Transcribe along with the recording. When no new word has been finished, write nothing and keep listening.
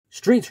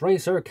Street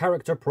Racer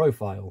Character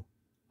Profile: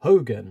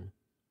 Hogan.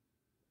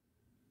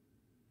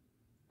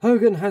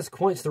 Hogan has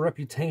quite the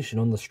reputation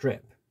on the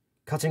strip.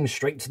 Cutting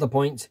straight to the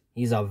point,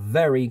 he's a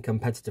very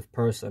competitive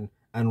person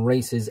and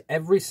races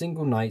every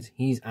single night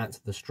he's at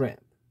the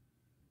strip.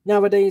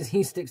 Nowadays,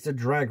 he sticks to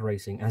drag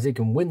racing as he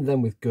can win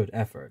them with good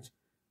effort.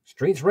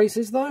 Street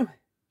races, though,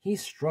 he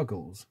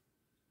struggles.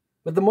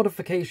 With the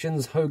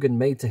modifications Hogan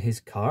made to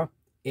his car,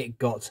 it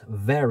got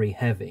very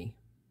heavy.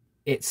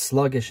 It's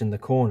sluggish in the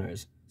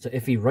corners, so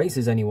if he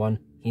races anyone,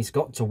 he's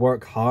got to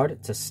work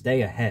hard to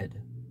stay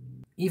ahead.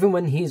 Even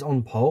when he's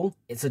on pole,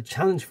 it's a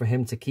challenge for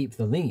him to keep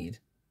the lead.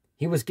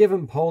 He was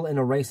given pole in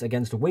a race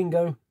against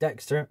Wingo,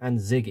 Dexter and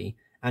Ziggy,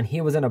 and he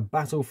was in a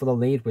battle for the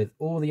lead with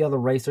all the other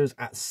racers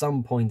at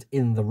some point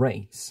in the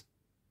race.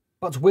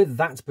 But with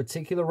that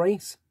particular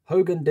race,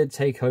 Hogan did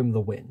take home the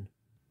win.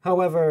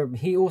 However,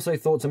 he also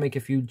thought to make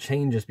a few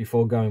changes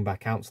before going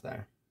back out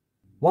there.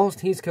 Whilst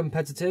he's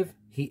competitive,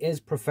 he is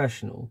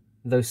professional,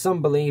 though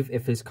some believe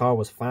if his car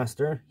was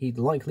faster, he'd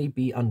likely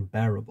be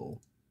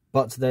unbearable.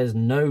 But there's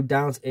no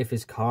doubt if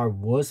his car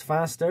was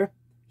faster,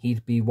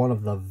 he'd be one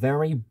of the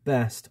very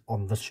best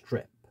on the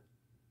strip.